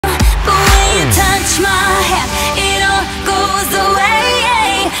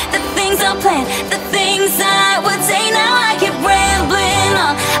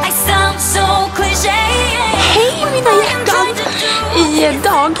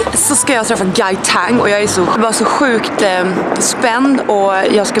så ska jag träffa Guy Tang och jag är bara så sjukt spänd och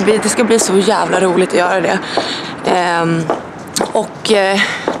det ska bli så jävla roligt att göra det.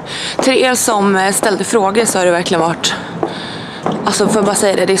 Till er som ställde frågor så har det verkligen varit, alltså får jag bara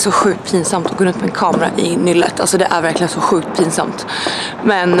säga det är så sjukt pinsamt att gå runt med en kamera i nyllet. Alltså det är verkligen så sjukt pinsamt.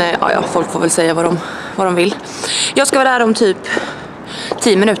 Men ja, folk får väl säga vad de vill. Jag ska vara där om typ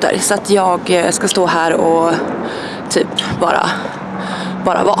 10 minuter så att jag ska stå här och typ bara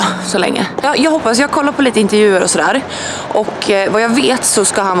vara så länge. Jag hoppas, jag kollar på lite intervjuer och sådär. Och vad jag vet så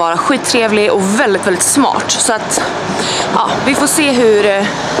ska han vara skittrevlig och väldigt, väldigt smart. Så att, ja, vi får se hur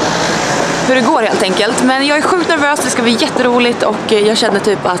det går helt enkelt. Men jag är sjukt nervös, det ska bli jätteroligt och jag känner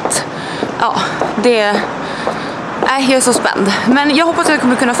typ att, ja, jag är så spänd. Men jag hoppas att jag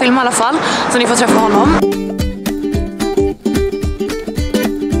kommer kunna filma i alla fall, så ni får träffa honom.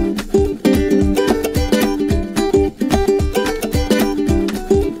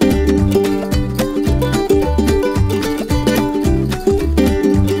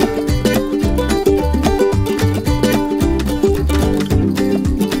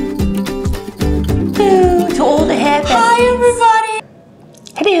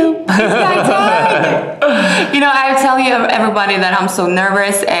 Guy Tang. You know, I tell you everybody that I'm so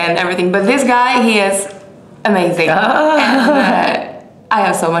nervous and everything, but this guy, he is amazing. And, I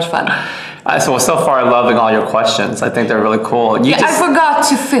have so much fun. So far loving all your questions. I think they're really cool. I forgot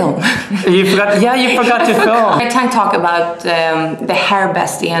to film. You forgot to film. Guy Tang talk about the hair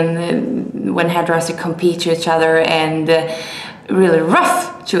bestie and when hairdressers compete to each other and really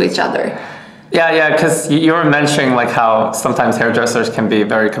rough to each other. Yeah, because you were mentioning like how sometimes hairdressers can be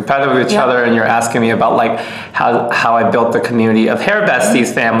very competitive with each other, and you're asking me about like how I built the community of hair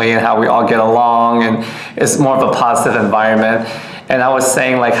besties family and how we all get along and it's more of a positive environment. And I was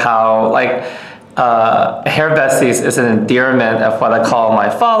saying like how like hair besties is an endearment of what I call my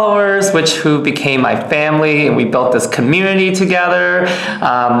followers, who became my family, and we built this community together.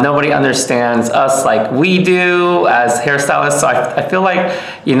 Nobody understands us like we do as hairstylists, so I feel like,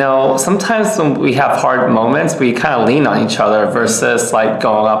 you know, sometimes when we have hard moments, we kind of lean on each other versus like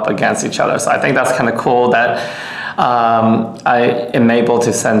going up against each other. So I think that's kind of cool that I am able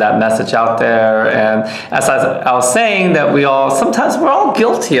to send that message out there. And as I was saying, that sometimes we're all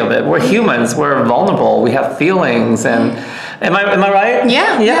guilty of it. We're humans, we're vulnerable, we have feelings, and am I right?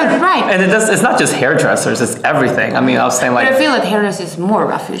 Yeah, right. And it's not just hairdressers, it's everything. I mean, I was saying like, but I feel like hairdressers is more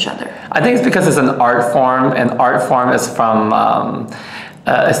rough with each other. I think it's because it's an art form, and art form is from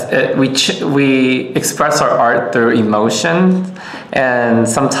we express our art through emotion, and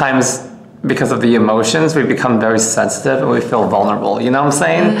sometimes because of the emotions, we become very sensitive and we feel vulnerable, you know what I'm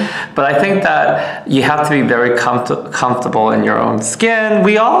saying? But I think that you have to be very comfortable in your own skin.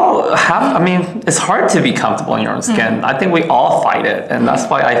 We all have, I mean, it's hard to be comfortable in your own skin. I think we all fight it, and that's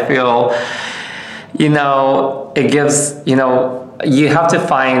why I feel, you know, it gives, you know, you have to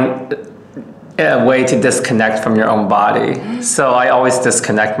find a way to disconnect from your own body. So I always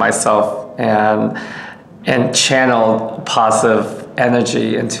disconnect myself and channel positive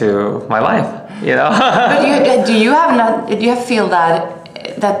energy into my life, you know. But do you feel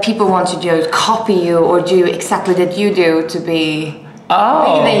that people want to just copy you or do exactly that you do to be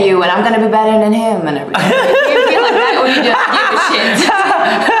bigger than you, and I'm gonna be better than him and everything? Do you feel like that, or you just give a shit?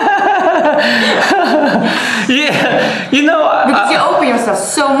 Yeah, you know, because you open yourself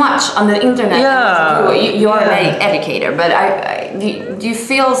so much on the internet. Yeah, you're an educator, but do you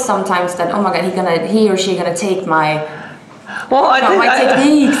feel sometimes that, oh my god, he or she gonna take my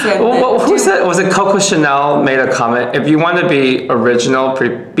techniques? Who said, was it Coco Chanel made a comment, if you want to be original,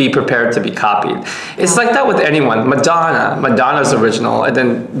 be prepared to be copied. It's like that with anyone. Madonna's original, and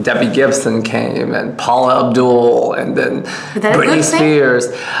then Debbie Gibson came, and Paula Abdul, and then Britney Spears.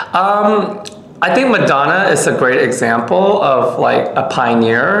 I think Madonna is a great example of like a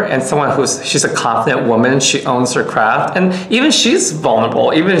pioneer and someone she's a confident woman. She owns her craft, and even she's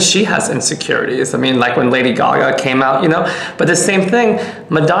vulnerable. Even she has insecurities. I mean, like when Lady Gaga came out, you know. But the same thing,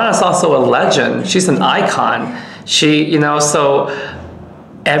 Madonna's also a legend. She's an icon. You know, so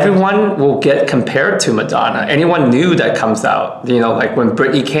everyone will get compared to Madonna. Anyone new that comes out, you know, like when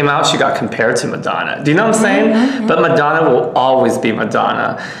Britney came out, she got compared to Madonna. Do you know what I'm saying? But Madonna will always be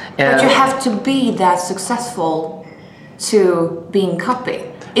Madonna. And but you have to be that successful to being copied.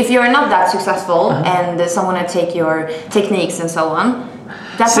 If you're not that successful and someone will take your techniques and so on,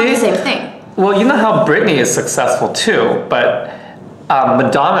 that's not the same thing. Well, you know how Britney is successful too, but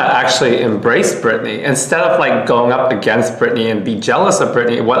Madonna actually embraced Britney. Instead of like going up against Britney and be jealous of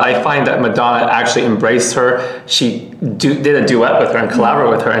Britney, what I find that Madonna actually embraced her. She did a duet with her and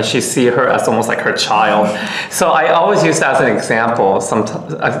collaborated with her, and she see her as almost like her child. So I always use that as an example,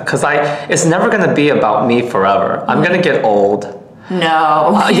 because it's never going to be about me forever. I'm going to get old.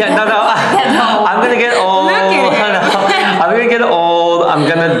 No. I'm gonna get old. I'm gonna get old. I'm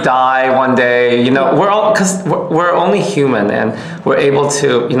gonna die one day. You know, because we're only human, and we're able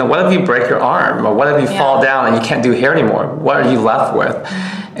to. You know, what if you break your arm, or what if you fall down and you can't do hair anymore? What are you left with?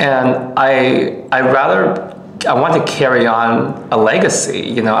 And I want to carry on a legacy.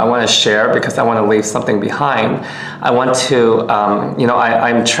 You know, I want to share because I want to leave something behind. I want to. You know,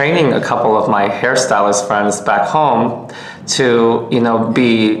 I'm training a couple of my hairstylist friends back home to, you know,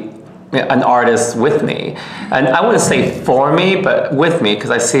 be an artist with me. And I wouldn't say for me, but with me,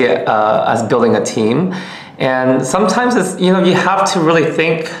 because I see it as building a team. And sometimes it's, you know, you have to really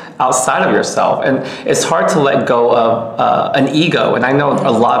think outside of yourself. And it's hard to let go of an ego. And I know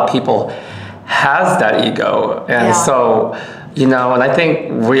a lot of people has that ego. And so, you know, and I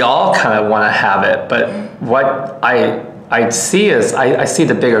think we all kind of want to have it. But what I see is, I see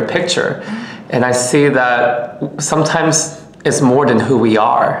the bigger picture. And I see that sometimes it's more than who we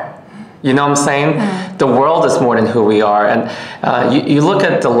are. You know what I'm saying? The world is more than who we are. And you look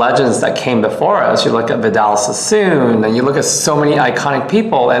at the legends that came before us. You look at Vidal Sassoon, and you look at so many iconic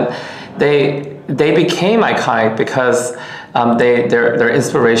people, and they became iconic because they're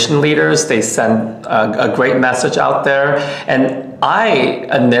inspiration leaders. They send a great message out there. And I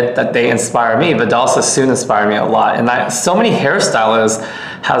admit that they inspire me. Vidal Sassoon inspired me a lot. And so many hairstylists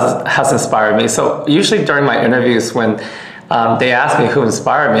has inspired me. So usually during my interviews, when they ask me who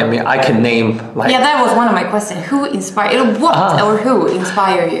inspired me, I mean, I can name like... Yeah, that was one of my questions. Who inspired, or who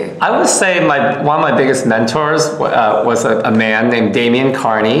inspired you? I would say one of my biggest mentors was a man named Damian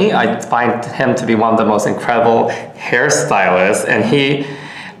Carney. I find him to be one of the most incredible hairstylists. And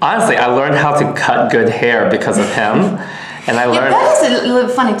honestly, I learned how to cut good hair because of him. And I learned... that is a little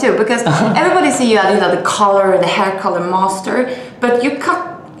funny too, because everybody see you as, you know, the color, the hair color master, but you cut...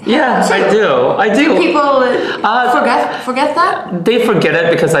 Yeah, I do. Do people forget that? They forget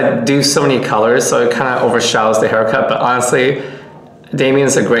it because I do so many colors, so it kind of overshadows the haircut. But honestly,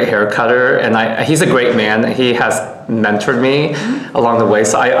 Damien's a great hair cutter, and he's a great man. He has mentored me along the way,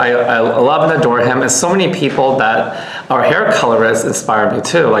 so I love and adore him. And so many people that are hair colorists inspire me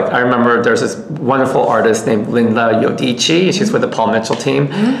too. Like I remember there's this wonderful artist named Linda Yodici. She's with the Paul Mitchell team.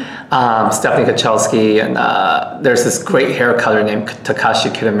 Stephanie Kachelski, and there's this great hair cutter named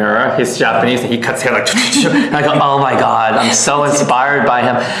Takashi Kitamura. He's Japanese, and he cuts hair like, and I go, oh my God, I'm so inspired by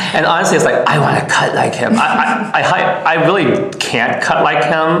him. And honestly, it's like, I want to cut like him. I really can't cut like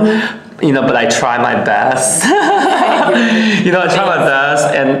him, you know, but I try my best. You know, I try my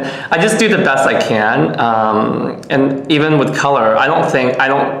best, and I just do the best I can. And even with color, I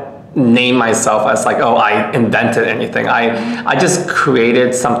don't name myself as like, oh, I invented anything. I just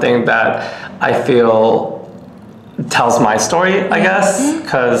created something that I feel tells my story, I guess,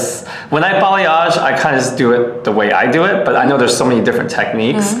 because when I balayage, I kind of just do it the way I do it, but I know there's so many different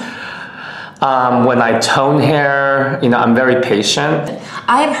techniques. When I tone hair, you know, I'm very patient.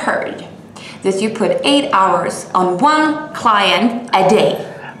 I've heard that you put 8 hours on one client a day.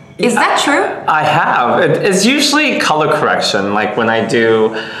 Is that true? I have. It's usually color correction, like when I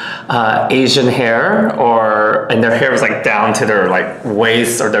do Asian hair, and their hair is like down to their like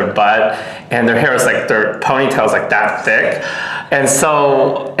waist or their butt, and their hair is like, their ponytail is like that thick.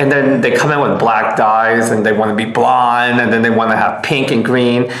 And then they come in with black dyes, and they want to be blonde, and then they want to have pink and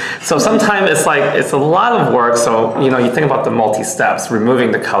green. So sometimes it's a lot of work. So, you know, you think about the multi-steps: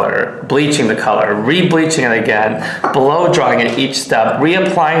 removing the color, bleaching the color, re-bleaching it again, blow drying at each step,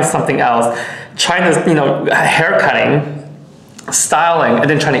 reapplying something else, trying to, you know, hair cutting, styling, and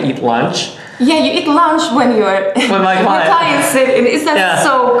then trying to eat lunch. Yeah, you eat lunch when you're with my clients. Is that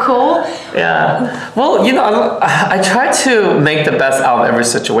so cool? Yeah. Well, you know, I try to make the best out of every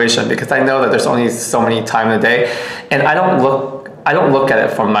situation because I know that there's only so many times a day, and I don't look at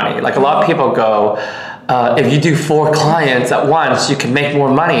it for money. Like a lot of people go, if you do 4 clients at once, you can make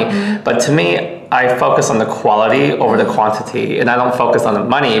more money. But to me, I focus on the quality over the quantity, and I don't focus on the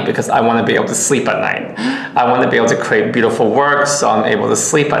money because I want to be able to sleep at night. I want to be able to create beautiful work, so I'm able to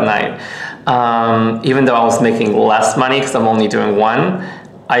sleep at night. Even though I was making less money because I'm only doing 1,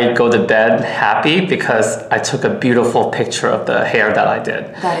 I go to bed happy because I took a beautiful picture of the hair that I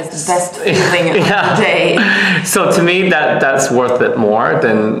did. That is the best feeling of the day. So to me, that's worth it more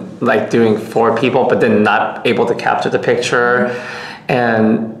than like doing 4 people, but then not able to capture the picture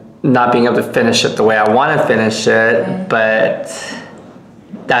and not being able to finish it the way I want to finish it. But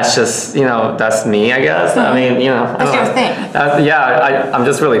that's just, you know, that's me, I guess. I mean, you know. That's your thing. I'm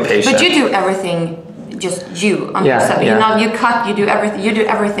just really patient. But you do everything just you on Yeah, yourself. yeah. You know, you cut, you do everything. You do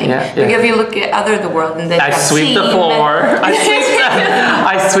everything. Yeah, Like yeah. if you look at the world and they I sweep the floor.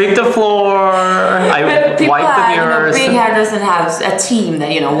 I sweep the floor. I wipe the mirrors. Big hair doesn't have a team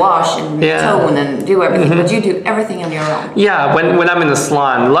that, you know, wash and tone and do everything, but you do everything on your own. Yeah, when I'm in the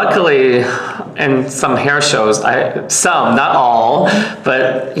salon, luckily, in some hair shows, some, not all,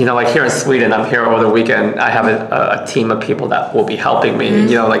 but you know, like here in Sweden, I'm here over the weekend. I have a team of people that will be helping me.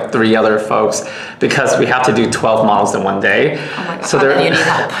 You know, like 3 other folks, because we have to do 12 models in one day. Oh my God! So you need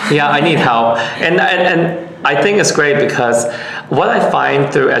help. Yeah, I need help, and I think it's great because what I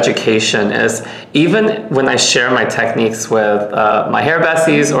find through education is even when I share my techniques with my hair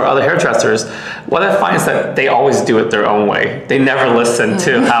besties or other hairdressers, what I find is that they always do it their own way. They never listen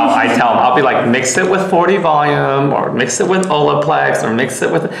to how I tell them. I'll be like, mix it with 40 volume, or mix it with Olaplex, or mix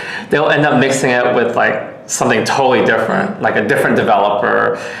it with, they'll end up mixing it with like something totally different, like a different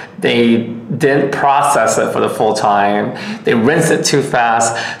developer. They didn't process it for the full time. They rinse it too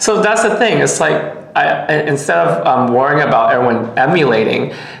fast. So that's the thing. It's like, instead of worrying about everyone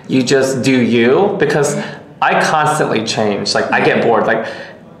emulating, you just do you, because I constantly change. Like I get bored. Like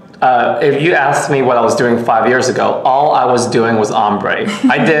if you asked me what I was doing 5 years ago, all I was doing was ombre.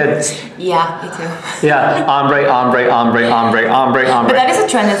 I did. Yeah, me too. Yeah, ombre. But that is a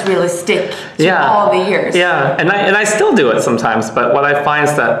trend that's really stick to all the years. Yeah, and I still do it sometimes. But what I find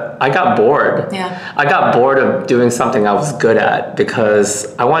is that I got bored. Yeah. I got bored of doing something I was good at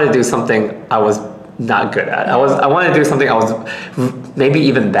because I wanted to do something I was not good at. I wanted to do something I was maybe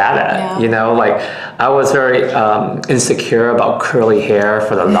even bad at, you know, like I was very insecure about curly hair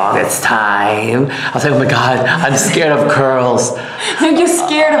for the longest time. I was like, oh my God, I'm scared of curls. You're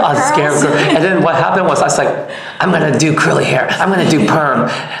scared of curls? I was scared of curls. And then what happened was I was like, I'm gonna do curly hair. I'm gonna do perm.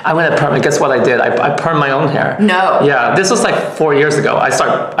 I'm gonna perm. And guess what I did? I permed my own hair. No. Yeah, this was like 4 years ago. I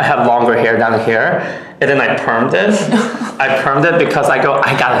had longer hair down here. And then I permed it. I permed it because I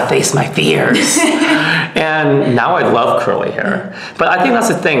gotta face my fears. And now I love curly hair. But I think that's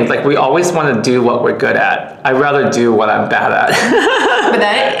the thing, like we always want to do what we're good at. I'd rather do what I'm bad at. But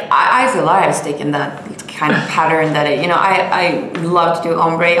that, I feel like I stick in that kind of pattern that, you know, I love to do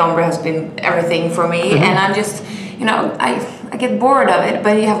ombre. Ombre has been everything for me. And I'm just, you know, I get bored of it,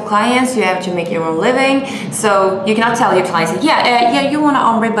 but you have clients, you have to make your own living. So you cannot tell your clients, yeah, you want an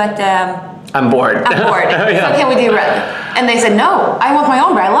ombre, but I'm bored. I'm bored. So can we do red? And they said, no, I want my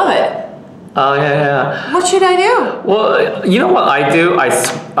ombre, I love it. Oh, yeah. What should I do? Well, you know what I do?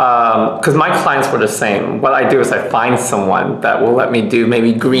 Because my clients were the same. What I do is I find someone that will let me do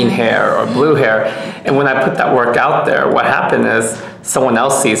maybe green hair or blue hair. And when I put that work out there, what happened is someone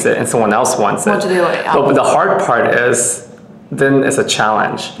else sees it and someone else wants it. Want to do it. But the hard part is, then it's a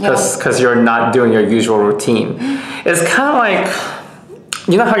challenge because you're not doing your usual routine. It's kind of like,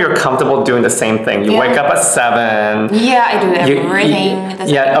 you know how you're comfortable doing the same thing? You wake up at 7. Yeah, I do everything.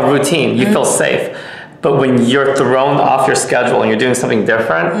 A routine. You feel safe. But when you're thrown off your schedule and you're doing something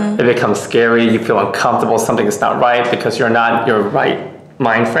different, it becomes scary. You feel uncomfortable. Something is not right because you're not your right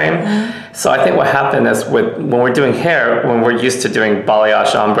mind frame. So I think what happened is when we're doing hair, when we're used to doing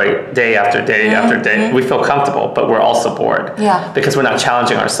balayage ombre day after day after day, we feel comfortable, but we're also bored because we're not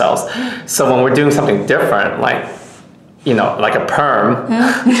challenging ourselves. So when we're doing something different, like, you know, like a perm,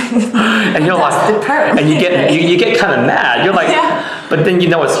 and you're like, and you get kind of mad. You're like, but then you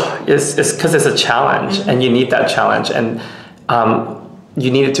know it's because it's a challenge, and you need that challenge, and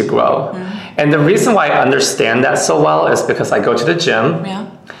you need it to grow. And the reason why I understand that so well is because I go to the gym,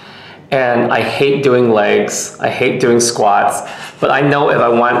 and I hate doing legs, I hate doing squats, but I know if I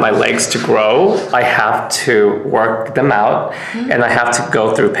want my legs to grow, I have to work them out, and I have to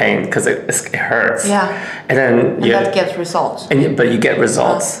go through pain because it hurts. And then that gets results. But you get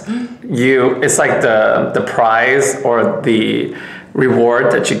results. It's like the prize or the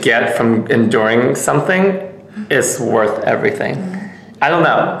reward that you get from enduring something is worth everything. I don't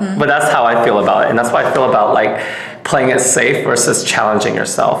know, but that's how I feel about it, and that's why I feel about like playing it safe versus challenging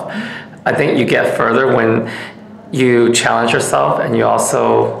yourself. I think you get further when you challenge yourself, and you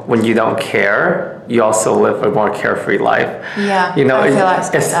also, when you don't care, you also live a more carefree life. You know,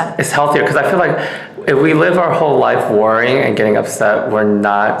 it's healthier, because I feel like if we live our whole life worrying and getting upset,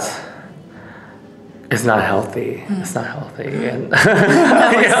 it's not healthy. It's not healthy. And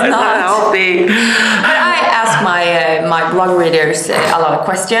it's not healthy. But I asked my blog readers a lot of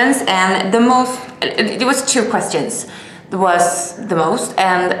questions, and it was 2 questions. Was the most,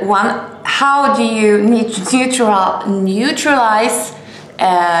 and one, how do you neutralize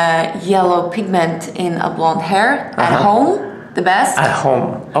yellow pigment in a blonde hair at home? the best? At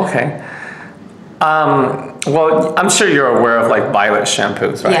home, okay. Well, I'm sure you're aware of like Violet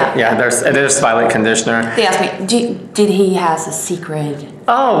shampoos, right? Yeah. There's Violet conditioner. They asked me, did he has a secret?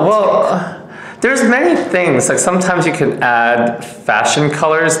 Oh, well, there's many things. Like sometimes you can add fashion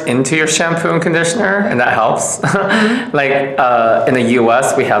colors into your shampoo and conditioner, and that helps. Like in the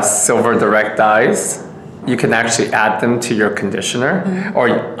US, we have silver direct dyes. You can actually add them to your conditioner,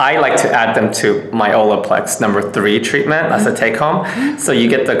 or I like to add them to my Olaplex number 3 treatment as a take home. So you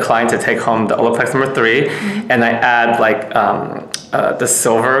get the client to take home the Olaplex number 3, and I add like the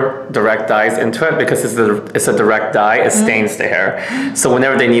silver direct dyes into it because it's a direct dye. It stains the hair. So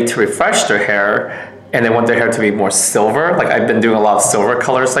whenever they need to refresh their hair and they want their hair to be more silver, like I've been doing a lot of silver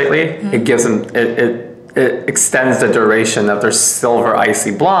colors lately, it gives them it extends the duration of their silver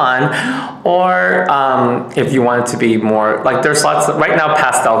icy blonde. Or if you want it to be more, like there's lots of, right now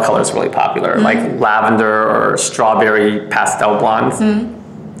pastel color is really popular, like lavender or strawberry pastel blondes.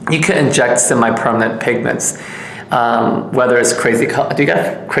 You can inject semi-permanent pigments. Whether it's crazy color, do you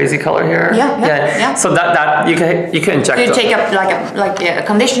got crazy color here? Yeah. So that you can inject. So you take up like a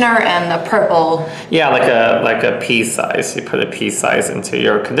conditioner and a purple. Yeah, like a pea size. You put a pea size into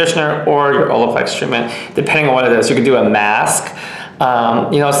your conditioner or your Olaplex treatment, depending on what it is. You can do a mask.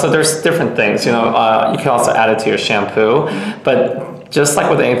 So there's different things. You can also add it to your shampoo, but just like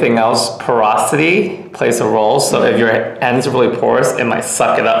with anything else, porosity plays a role. So if your ends are really porous, it might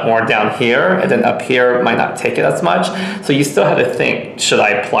suck it up more down here, and then up here might not take it as much. So you still have to think, should I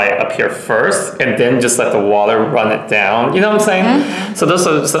apply it up here first, and then just let the water run it down? You know what I'm saying? So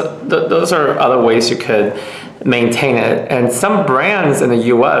those are other ways you could maintain it. And some brands in the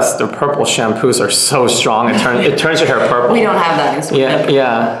US, their purple shampoos are so strong, it turns your hair purple. We don't have that in Sweden.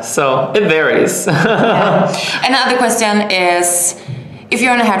 Yeah. So it varies. Another question is, if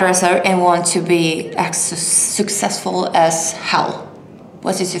you're a hairdresser and want to be as successful as hell,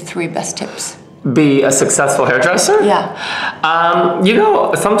 what is your 3 best tips? Be a successful hairdresser? Yeah.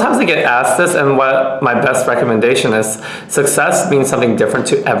 Sometimes I get asked this, and what my best recommendation is, success means something different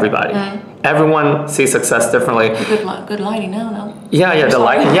to everybody. Everyone sees success differently. Good lighting now, no? Yeah, the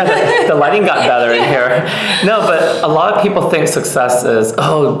lighting. Yeah, the lighting got better in here. No, but a lot of people think success is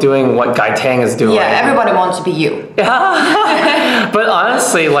doing what Guy Tang is doing. Yeah, everybody wants to be you. But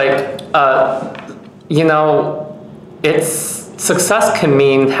honestly, success can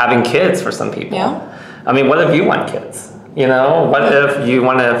mean having kids for some people. Yeah. I mean, what if you want kids? What if you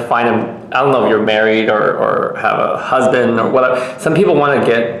want to find I don't know if you're married or have a husband or whatever. Some people want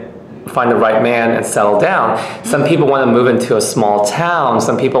to find the right man and settle down. Some people want to move into a small town.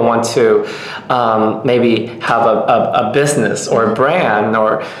 Some people want to maybe have a business or a brand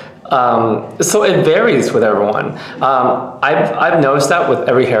so it varies with everyone. I've noticed that with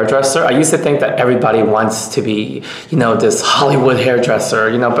every hairdresser. I used to think that everybody wants to be, this Hollywood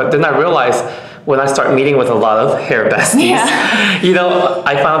hairdresser, but then I realized when I start meeting with a lot of hair besties,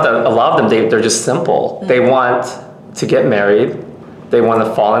 I found that a lot of them, they're just simple. They want to get married. They want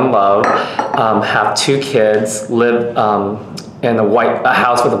to fall in love, have 2 kids, live in a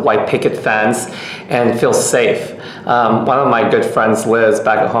house with a white picket fence, and feel safe. One of my good friends, Liz,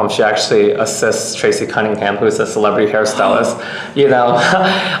 back at home, she actually assists Tracy Cunningham, who's a celebrity hairstylist.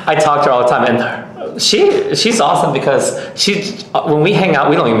 I talk to her all the time, and she's awesome because when we hang out,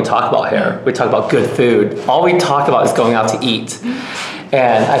 we don't even talk about hair. We talk about good food. All we talk about is going out to eat.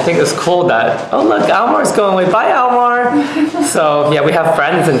 And I think it's cool that, look, Almar's going away. Bye, Almar. So yeah, we have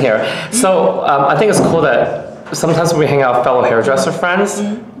friends in here. So I think it's cool that sometimes when we hang out with fellow hairdresser friends,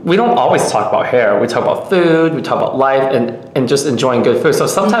 we don't always talk about hair. We talk about food, we talk about life, and just enjoying good food. So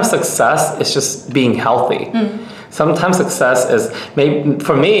sometimes success is just being healthy. Sometimes success is, maybe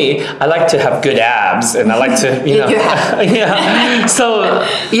for me, I like to have good abs, and I like to, yeah. So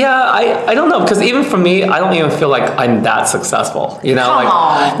I don't know, because even for me, I don't even feel like I'm that successful. Come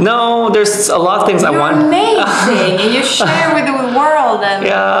on. No, there's a lot of things I want. You're amazing, and you share with the world. And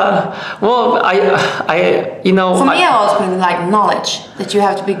yeah. Well, For me, I always been like knowledge that you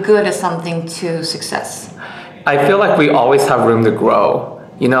have to be good at something to success. I feel like we always have room to grow.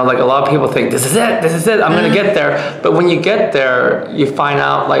 A lot of people think, this is it, I'm gonna get there. But when you get there, you find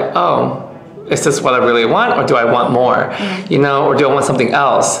out is this what I really want, or do I want more? Or do I want something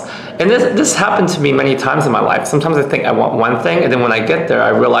else? And this happened to me many times in my life. Sometimes I think I want one thing, and then when I get there, I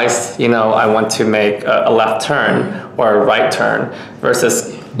realize, I want to make a left turn or a right turn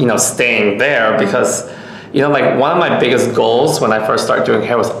versus, staying there because, one of my biggest goals when I first started doing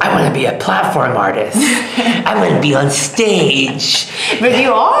hair was, I want to be a platform artist. I want to be on stage. But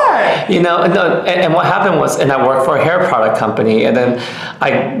you are. And what happened was, and I worked for a hair product company, and then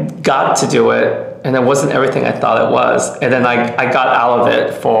I got to do it and it wasn't everything I thought it was. And then I got out of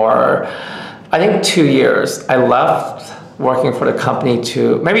it for, I think 2 years. I left working for the company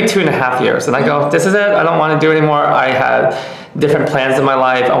to maybe 2.5 years. And I go, this is it. I don't want to do it anymore. I had different plans in my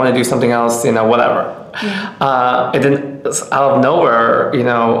life. I want to do something else, you know, whatever. And then out of nowhere, you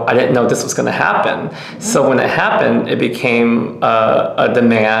know, I didn't know this was going to happen. So when it happened, it became a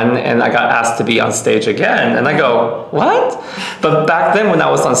demand, and I got asked to be on stage again. And I go, what? But back then when I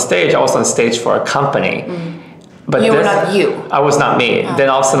was on stage for a company. But you were not you. I was not me. Then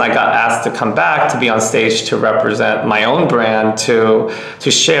all of a sudden I got asked to come back to be on stage to represent my own brand, to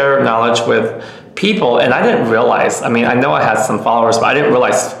share knowledge with people. And I didn't realize, I mean, I know I had some followers, but I didn't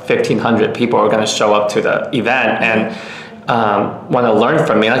realize 1,500 people were going to show up to the event and want to learn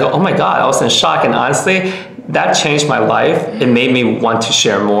from me. And I go, oh my God, I was in shock. And honestly, that changed my life. It made me want to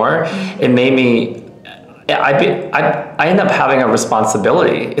share more. It made me, I end up having a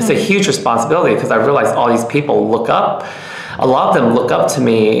responsibility. It's a huge responsibility because I realized all these people look up. A lot of them look up to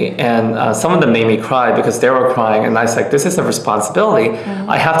me, and some of them made me cry because they were crying. And I was like, this is a responsibility.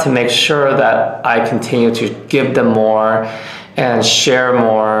 I have to make sure that I continue to give them more and share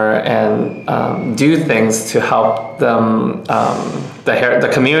more and do things to help them, the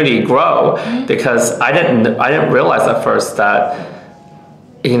community grow. Because I didn't realize at first that,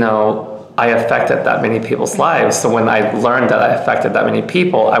 you know, I affected that many people's lives. So when I learned that I affected that many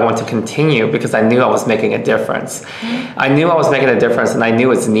people, I want to continue because I knew I was making a difference. I knew I was making a difference, and I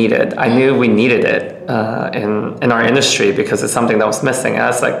knew it's needed. I knew we needed it in our industry because it's something that was missing. And I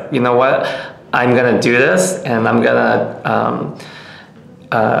was like, you know what? I'm gonna do this, and I'm gonna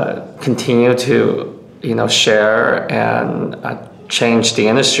continue to, you know, share and change the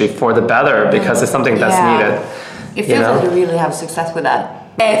industry for the better because it's something that's needed. It feels like you really have success with that.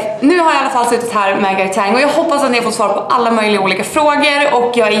 Nu har jag i alla fall suttit här med Guy Tang och jag hoppas att ni har fått svar på alla möjliga olika frågor,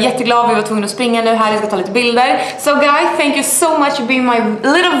 och jag är jätteglad vi var tvungna att springa nu här, jag ska ta lite bilder. So Guy, thank you so much for being my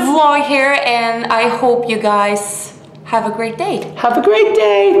little vlog here, and I hope you guys have a great day. Have a great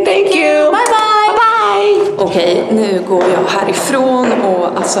day. Thank you. Bye bye. Bye. Okej, nu går jag härifrån och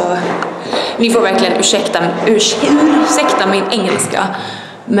alltså, ni får verkligen ursäkta min engelska.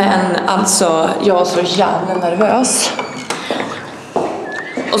 Men alltså, jag var så jävla nervös.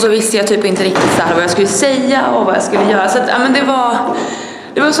 Och så visste jag typ inte riktigt så här vad jag skulle säga och vad jag skulle göra. Så att, ja, men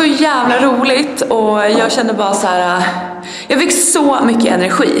det var så jävla roligt, och jag kände bara så här, jag fick så mycket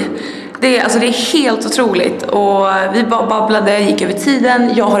energi. Det är helt otroligt, och vi bara babblade, gick över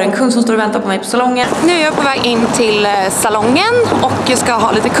tiden. Jag har en kund som står och väntar på mig på salongen. Nu är jag på väg in till salongen och jag ska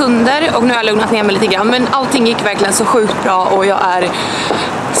ha lite kunder, och nu har jag lugnat ner mig lite grann. Men allting gick verkligen så sjukt bra, och jag är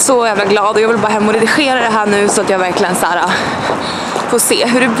så jävla glad, och jag vill bara hem och redigera det här nu så att jag verkligen så här får se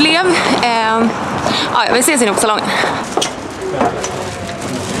hur det blev. Ja, vi ses inne på salongen.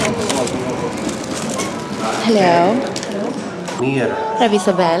 Hello. Mer. Här är vi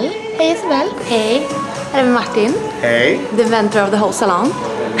Isabel. Hej Isabel. Hej. Här är vi Martin. Hej. The inventor of the whole salon.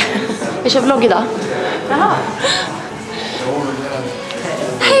 Jag kör vlogg idag. Jaha.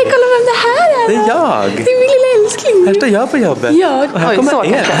 Hej, kolla vem det här är. Det är jag. Det är min lilla älskling. Här står jag på jobbet. Ja, och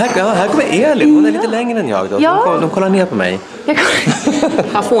här kommer Elin. Hon är lite längre än jag då. Ja. De kollar ner på mig.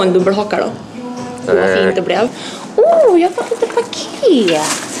 Jag får en dubbelhaka då. Så vad fint det blev. Jag har fått ett paket.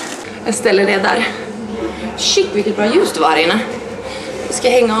 Jag ställer det där. Shit, vilket bra ljus det var här inne. Jag ska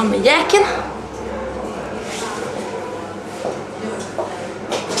hänga av med jäkeln.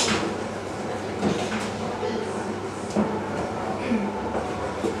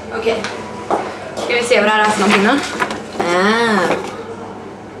 Okej. Ska vi se vad det här är för någonting då?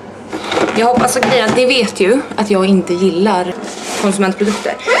 Jag hoppas att ni vet ju att jag inte gillar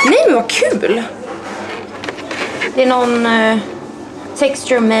konsumentprodukter. Nej, men vad kul! Det är någon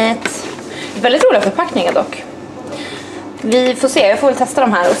texture matte. Väldigt roliga förpackningar dock. Vi får se, jag får väl testa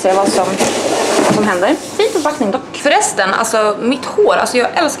de här och se vad som händer. Fin förpackning dock. Förresten, alltså mitt hår, alltså jag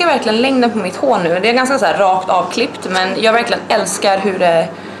älskar verkligen längden på mitt hår nu. Det är ganska så här rakt avklippt, men jag verkligen älskar hur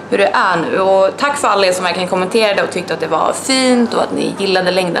det är nu. Och tack för alla er som verkligen kommenterade och tyckte att det var fint och att ni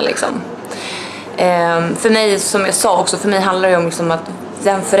gillade längden liksom. För mig, som jag sa också, för mig handlar det om liksom att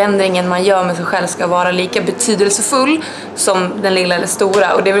den förändringen man gör med sig själv ska vara lika betydelsefull som den lilla eller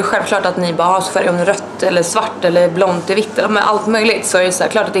stora. Och det är väl självklart att ni bara har så färg om rött eller svart eller blont eller vitt eller med allt möjligt, så är det så här,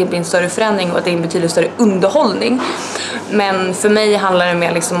 klart att det blir en större förändring och att det betyder större underhållning. Men för mig handlar det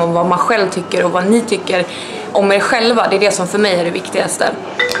mer liksom om vad man själv tycker och vad ni tycker om er själva. Det är det som för mig är det viktigaste.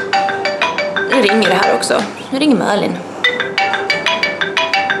 Nu ringer det här också. Nu ringer Malin.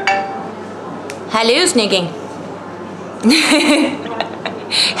 Hallå snygging.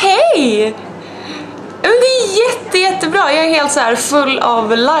 Hej! Men det är jättebra. Jag är helt så här full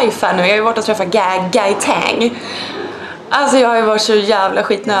av life här nu. Jag har ju varit och träffat Guy Tang. Alltså jag har ju varit så jävla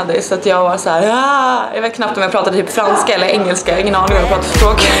skitnödig så att jag var så här. Jag vet knappt om jag pratade typ franska eller engelska. Ingen aning om jag pratar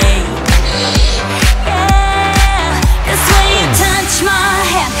språk.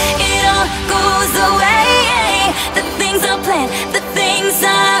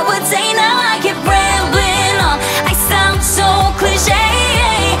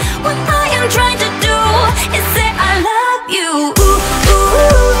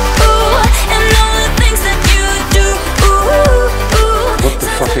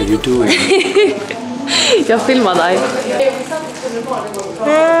 What are you doing? Jag filmar dig.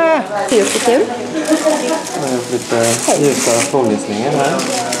 Jättekul. Lite ljusa frågeslingor här.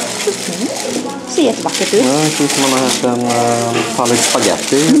 Ser jättevackert ut. Ja, det ser ut som man har haft en tallrik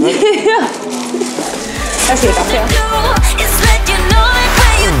spaghetti. Jag ser det.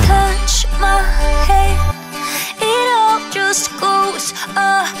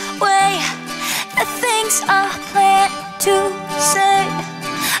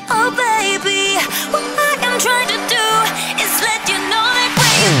 Oh baby, what I am trying to do is let you know that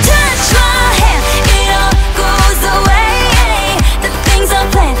when you touch my hand, it all goes away. The things I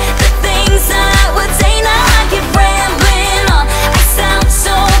planned, the things I would say, now I keep rambling on. I sound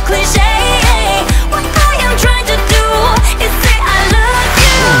so cliche. What I am trying to do is say I love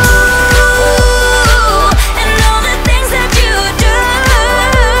you and all the things that you do.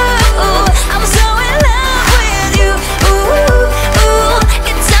 I'm so in love with you.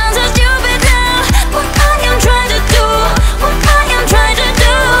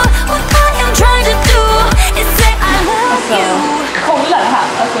 Kolla det här,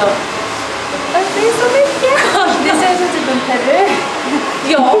 alltså. Det är så mycket. Det ser ut som typ en peruk.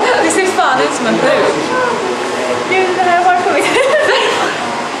 Ja, det ser fan ut som en peruk. Gud, det här var sjukt.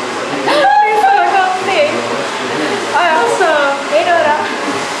 Det är så konstigt. Alltså, hej då då.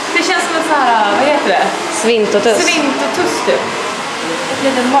 Det känns som en så här, vad heter det? Svintotuss. Svintotuss typ. Ett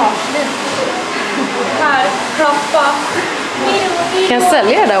litet marsvin. Här, klappa. Kan jag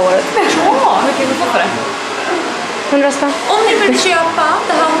sälja det där året? Ja, hur kan vi få för det? 100 spänn. Om ni vill köpa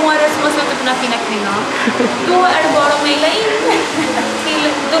det här håret som har suttit på den här fina kvinnan, då är det bara att mejla in till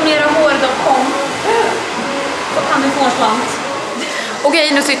donerahår.com så kan ni få en slant.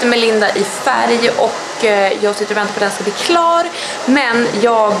 Okej, nu sitter Melinda i färg och jag sitter och väntar på att den ska bli klar. Men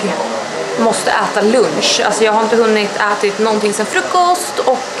jag måste äta lunch. Alltså jag har inte hunnit äta någonting sen frukost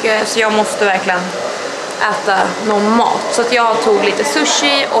och så jag måste verkligen äta någon mat. Så att jag tog lite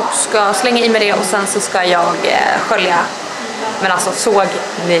sushi och ska slänga i mig det och sen så ska jag skölja. Men alltså såg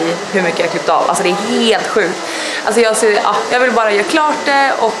ni hur mycket jag klippt av? Alltså det är helt sjukt. Alltså jag vill bara göra klart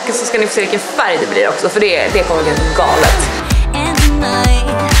det och så ska ni få se vilken färg det blir också för det kommer bli galet.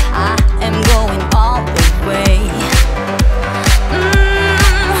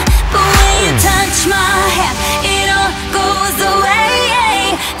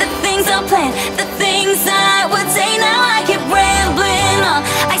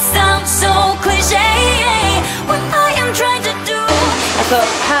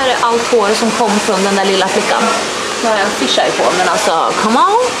 Alltså, här är allt hår som kom från den där lilla flickan. Nu har jag en fisheye på, men alltså, come on!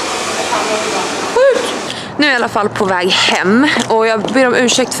 Sjukt! Nu är jag i alla fall på väg hem och jag ber om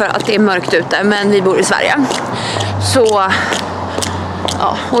ursäkt för att det är mörkt ute, men vi bor i Sverige. Så,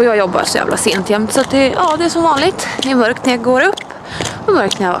 ja, och jag jobbar så jävla sent jämt, så att det är som vanligt. Det är mörkt när jag går upp och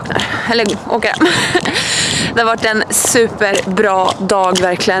mörkt när jag vaknar. Eller åker hem. Det har varit en superbra dag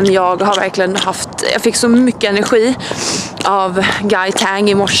verkligen. Jag fick så mycket energi av Guy Tang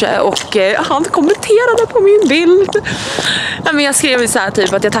i morse och han kommenterade på min bild. Ja, men jag skrev så här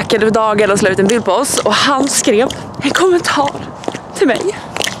typ att jag tackade för dagen och slog ut en bild på oss och han skrev en kommentar till mig.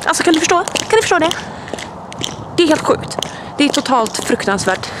 Alltså kan du förstå? Kan du förstå det? Det är helt sjukt. Det är totalt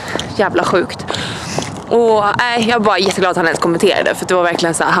fruktansvärt jävla sjukt. Och jag är bara jätteglad att han ens kommenterade för det var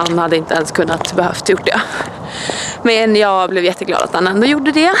verkligen så här, han hade inte ens kunnat behövt gjort det. Men jag blev jätteglad att han ändå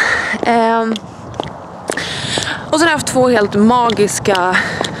gjorde det. Och sen har jag haft 2 helt magiska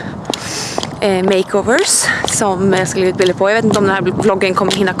makeovers som jag ska lägga ut bilder på. Jag vet inte om den här vloggen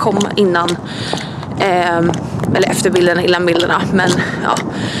kommer hinna komma innan eller efter bilderna, innan bilderna. Men ja,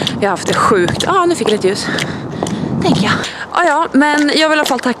 jag har haft det sjukt. Nu fick jag lite ljus. Tänker jag. Ja, men jag vill i alla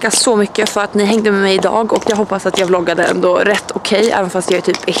fall tacka så mycket för att ni hängde med mig idag och jag hoppas att jag vloggade ändå rätt okej, även fast jag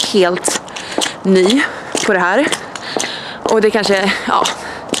typ är helt ny på det här. Och det kanske,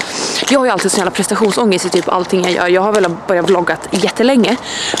 jag har ju alltid sån jävla prestationsångest i typ allting jag gör. Jag har väl börjat vloggat jättelänge,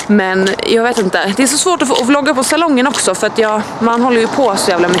 men jag vet inte. Det är så svårt att vlogga på salongen också för att man håller ju på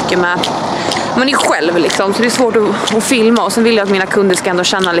så jävla mycket med man är själv liksom, så det är svårt att filma. Och sen vill jag att mina kunder ska ändå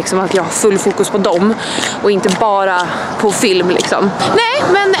känna liksom att jag har full fokus på dem och inte bara på film liksom. Nej,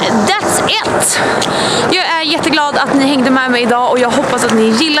 men that's it! Jag är jätteglad att ni hängde med mig idag och jag hoppas att ni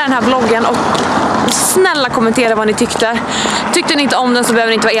gillar den här vloggen och snälla kommentera vad ni tyckte. Tyckte ni inte om den så behöver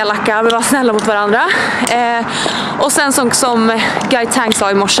ni inte vara elaka, men var snälla mot varandra. Och sen som Guy Tang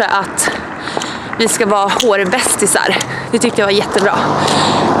sa i morse att vi ska vara hårbästisar. Det tyckte jag var jättebra.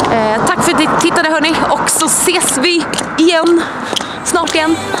 Tack för att ni tittade hörni, och så ses vi igen snart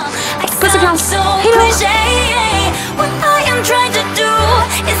igen. Puss och kram. Hej då!